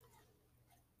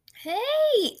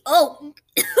Hey! Oh,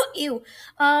 ew.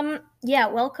 Yeah,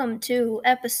 welcome to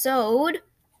episode,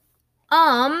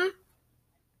 5,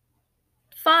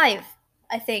 I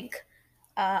think.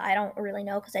 I don't really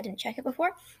know because I didn't check it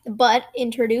before. But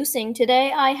introducing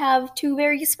today, I have two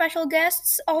very special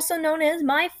guests, also known as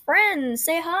my friends.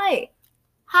 Say hi.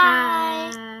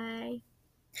 Hi.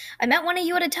 I met one of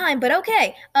you at a time, but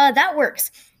okay. That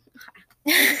works.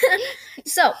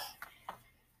 So,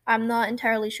 I'm not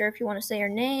entirely sure if you want to say your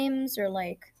names or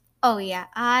like... Oh yeah,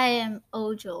 I am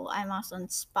Ojo. I'm also on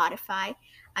Spotify.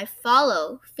 I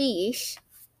follow Fish,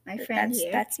 my friend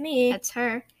here. That's me. That's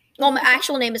her. Well, my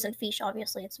actual name isn't Fish,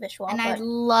 obviously. It's Vishwa. And but... I'd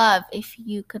love if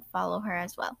you could follow her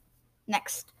as well.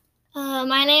 Next.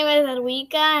 My name is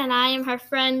Edwika, and I am her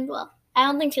friend. Well, I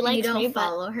don't think she likes you don't me, but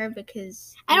follow her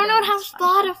because I don't know how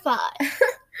Spotify.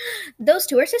 Those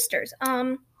two are sisters.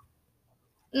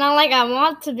 Not like I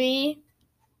want to be.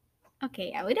 Okay,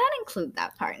 yeah, we don't include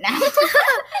that part now.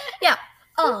 Yeah.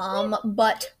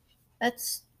 But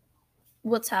that's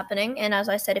what's happening. And as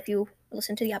I said, if you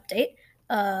listen to the update,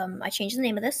 I changed the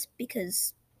name of this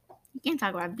because You can't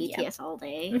talk about BTS all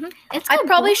day. Mhm. It's I good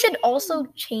probably boy. should also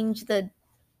change the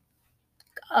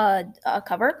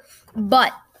cover.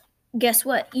 But guess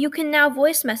what? You can now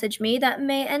voice message me that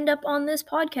may end up on this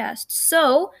podcast.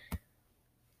 So,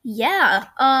 yeah.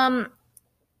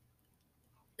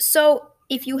 So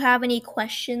if you have any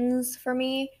questions for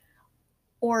me,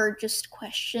 or just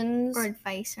questions, or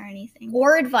advice or anything.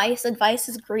 or advice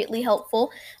is greatly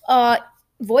helpful.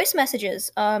 Voice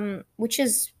messages, which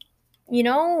is,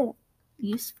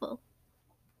 Useful.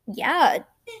 yeah,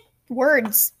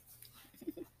 words.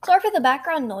 Sorry for the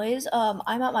background noise. I'm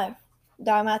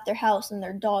at their house and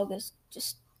their dog is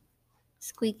just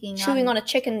Squeaking. chewing on a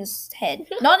chicken's head.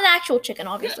 Not an actual chicken,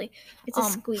 obviously. It's a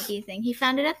squeaky thing. He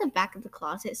found it at the back of the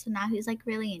closet, so now he's like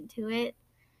really into it.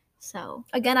 So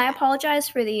Again, I apologize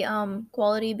for the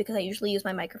quality because I usually use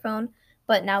my microphone,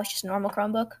 but now it's just a normal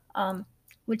Chromebook.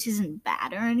 Which isn't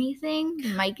bad or anything. The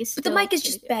mic is But the still mic is pretty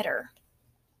just good. better.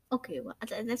 Okay, well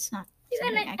that's not You're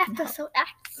something I can help.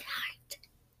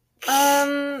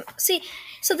 See,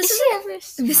 so this Is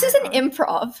is an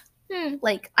improv.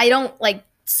 Like, I don't like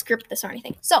script this or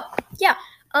anything. So yeah,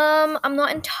 I'm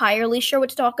not entirely sure what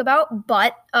to talk about,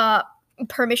 but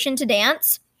permission to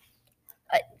dance.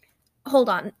 Hold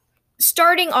on.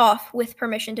 Starting off with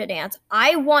permission to dance,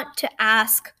 I want to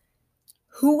ask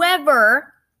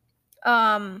whoever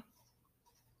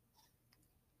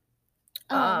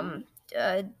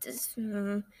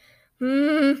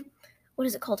what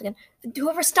is it called again?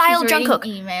 Whoever styled Jungkook.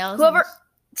 Emails.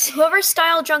 Whoever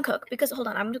styled Jungkook. Because hold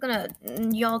on, I'm just gonna.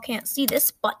 Y'all can't see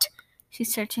this, but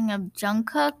She's searching up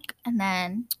Jungkook and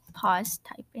then pause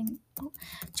typing. Oh,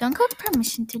 Jungkook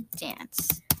permission to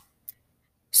dance.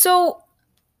 so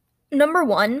number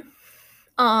one,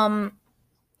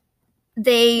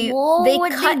 they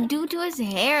what cut. did they do to his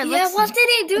hair? Yeah, what did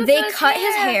he do? They to his cut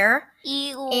his hair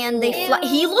Ew. and they.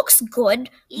 He looks good,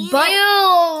 but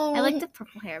I like the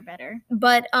purple hair better.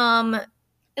 but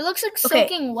It looks like Okay.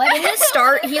 soaking wet. in the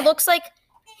start he looks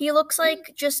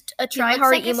like just a try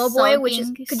hard like a emo boy, which is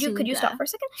sulking could you Suga. stop for a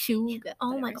second? Suga.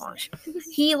 Oh my gosh.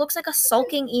 He looks like a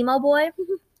sulking emo boy,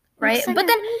 right? like But a-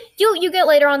 then you get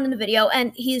later on in the video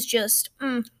and he's just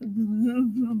beautiful.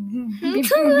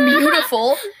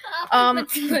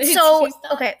 So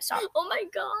okay, stop. Oh my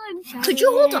god. Could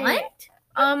you hold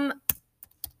on?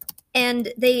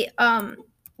 And they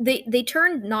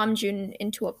turned Namjoon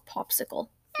into a popsicle,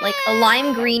 like a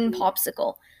lime green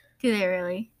popsicle. Do they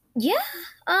really? Yeah.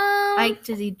 Like,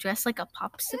 does he dress like a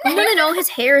popsicle? No. His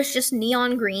hair is just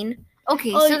neon green.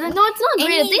 Okay, Oh, so then no, it's not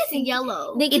green. It's anything-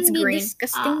 yellow. they can it's be green.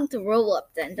 disgusting to roll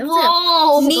up then. Don't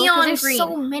Whoa. Neon there's green.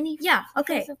 so many Yeah.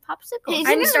 Okay. flavors of popsicles. Hey,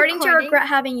 I'm it starting to recording? regret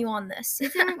having you on this.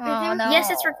 Oh, no. Yes,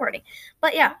 it's recording.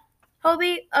 But yeah,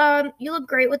 Hobie, you look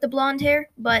great with the blonde hair,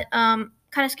 but kind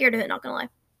of scared of it. Not gonna lie.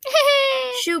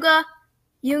 Suga,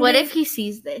 you. What if he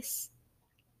sees this?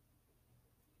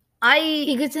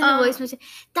 He gets in the voice message.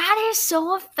 That is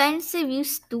so offensive, you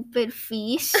stupid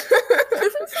fish.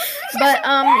 But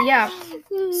yeah.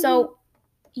 So,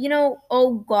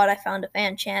 oh god, I found a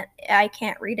fan chant. I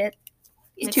can't read it.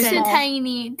 It's too Too small.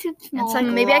 tiny. Too small. It's like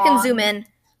Maybe I can long. zoom in.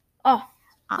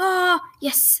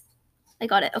 Yes, I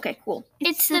got it. Okay, cool.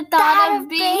 It's the thought of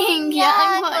being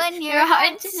young when your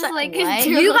heart just like What?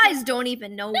 You guys don't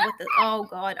even know what the. Oh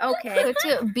god. Okay.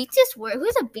 Who's a BTS warrior?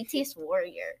 Who's a BTS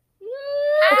warrior?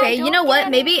 Okay. You know what?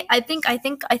 Maybe I think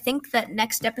that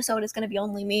next episode is gonna be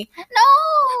only me.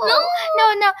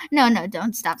 No,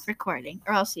 don't stop recording,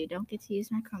 or else you don't get to use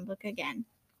my Chromebook again.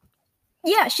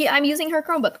 Yeah, I'm using her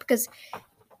Chromebook because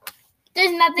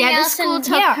There's nothing Yeah, the else school in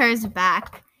took yeah. hers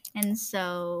back. And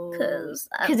so, Because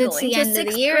it's the end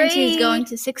of the year and she's going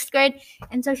to 6th grade.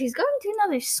 And so she's going to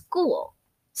another school.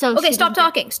 So Okay, she stop doesn't-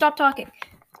 talking. Stop talking.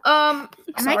 Am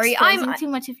Sorry, I exposing too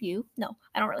much of you? No,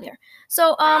 I don't really care.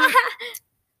 So,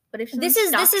 But if This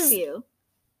someone is- stalks you,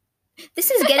 this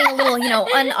is getting a little,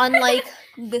 unlike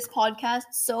this podcast.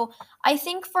 So, I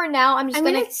think for now, I'm just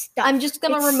gonna It's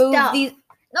remove stuff. these.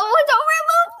 No, don't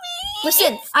remove me.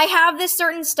 Listen, I have this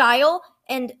certain style,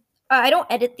 and I don't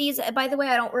edit these. By the way,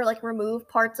 I don't really remove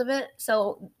parts of it.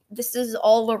 So this is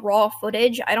all the raw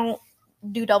footage. I don't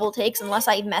do double takes unless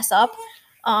I mess up.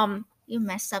 You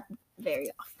mess up very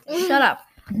often. Shut up.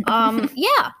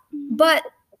 Yeah, but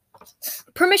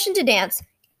Permission to Dance.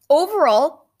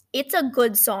 Overall, it's a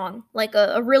good song, like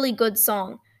a really good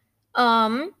song.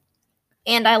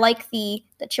 And I like the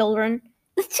children.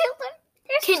 The children.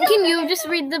 Can you just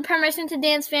read the Permission to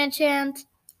Dance fan chant?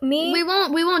 Me, We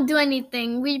won't do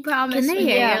anything. We promise. Can they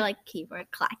hear Yeah. your keyboard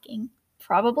clacking?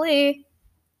 probably.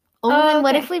 Oh, then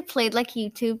what okay. if we played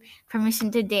YouTube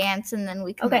Permission to Dance and then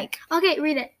we can Okay. Okay,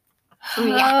 read it.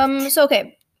 react? So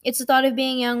okay. It's the thought of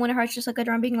being young when it hurts just like a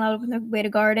drum being loud with no way to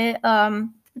guard it. What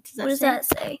does that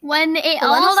say? When it Hold on,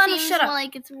 all hold on, seems shut up.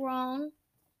 like it's wrong,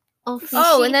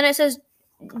 Oh, and then it says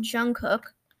Jungkook.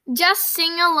 just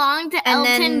sing along to And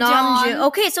Elton then John. Namjoon.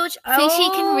 Okay, so it's Fishy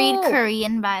can read oh.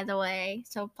 Korean, by the way.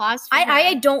 So pause for I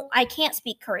her. I can't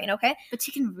speak Korean, okay? But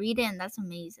she can read it, and that's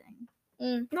amazing.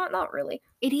 Not really.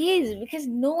 It is because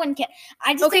no one can.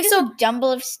 I just Okay, think it's a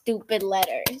jumble of stupid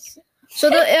letters. So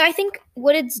I think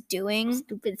what it's doing,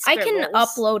 Stupid. I can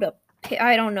scribbles. upload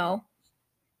I don't know.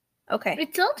 Okay.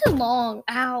 It's a little too long.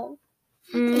 Ow.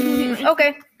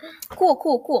 Okay.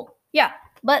 Cool. Yeah,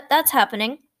 but that's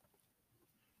happening.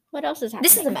 What else is happening?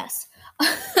 This is a mess.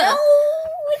 No,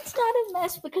 it's not a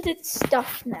mess because it's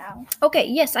stuff now. Okay,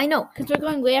 yes, I know. Because we're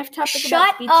going way off topic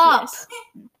Shut about up. BTS.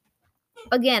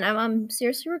 Again, I'm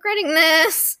seriously regretting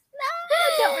this.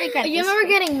 Don't regret You this remember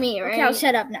one. getting me, right? Okay, I'll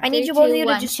shut up now. I need 3, you both 2, of you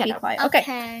to 1, just shut be up. quiet.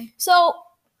 Okay. So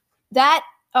that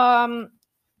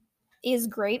is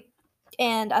great.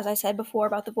 And as I said before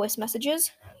about the voice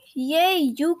messages, yay,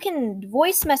 you can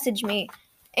voice message me.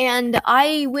 And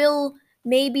I will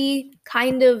maybe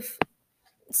kind of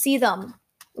see them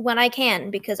when I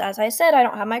can, because as I said, I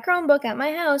don't have my Chromebook at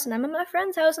my house, and I'm at my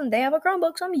friend's house and they have a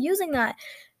Chromebook, so I'm using that.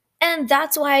 And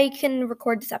that's why I can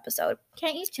record this episode.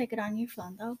 Can't you check it on your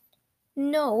phone though?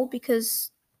 No,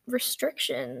 because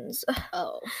restrictions.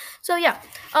 Oh. So yeah,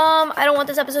 I don't want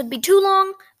this episode to be too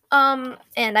long,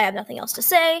 and I have nothing else to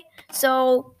say.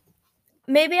 So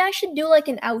maybe I should do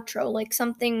an outro,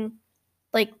 something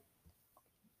like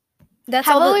that's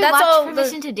How all. about we That's watch all.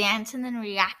 Permission to Dance and then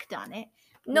react on it?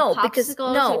 No, The because popsicle,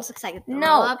 so it no, looks like a throw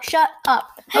no, up. shut up.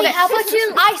 Hey, how about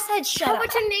you- I said shut How up.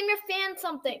 about you name your fan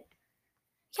something?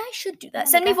 Yeah, I should do that. Oh,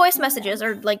 Send me that's voice nice. messages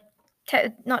or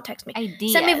not text me.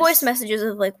 Ideas. Send me voice messages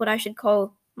of what I should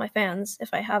call my fans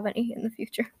if I have any in the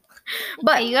future.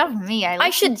 But Hey, you have me. I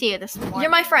listened should- to you this morning. you're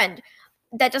my friend.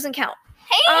 That doesn't count.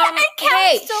 Hey, it counts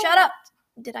Hey, so shut up.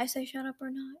 Did I say shut up or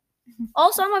not?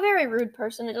 Also, I'm a very rude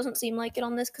person. It doesn't seem like it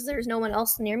on this because there's no one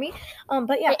else near me.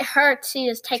 But yeah. It hurts. She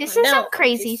just She takes says my some milk.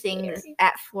 crazy She's things scary.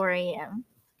 at 4 a.m.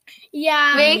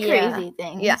 Yeah. Very yeah. crazy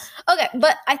things. Yeah. Okay,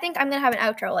 but I think I'm gonna have an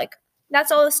outro.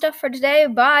 That's all the stuff for today.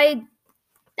 Bye.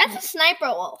 That's a sniper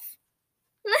wolf.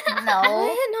 No.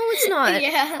 No, it's not.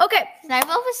 Yeah. Okay. Snipe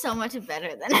Wolf is so much better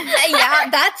than Yeah,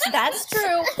 that's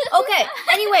true. Okay.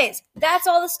 Anyways, that's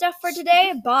all the stuff for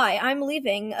today. Bye. I'm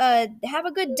leaving. Have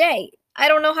a good day. I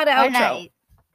don't know how to Or outro. night.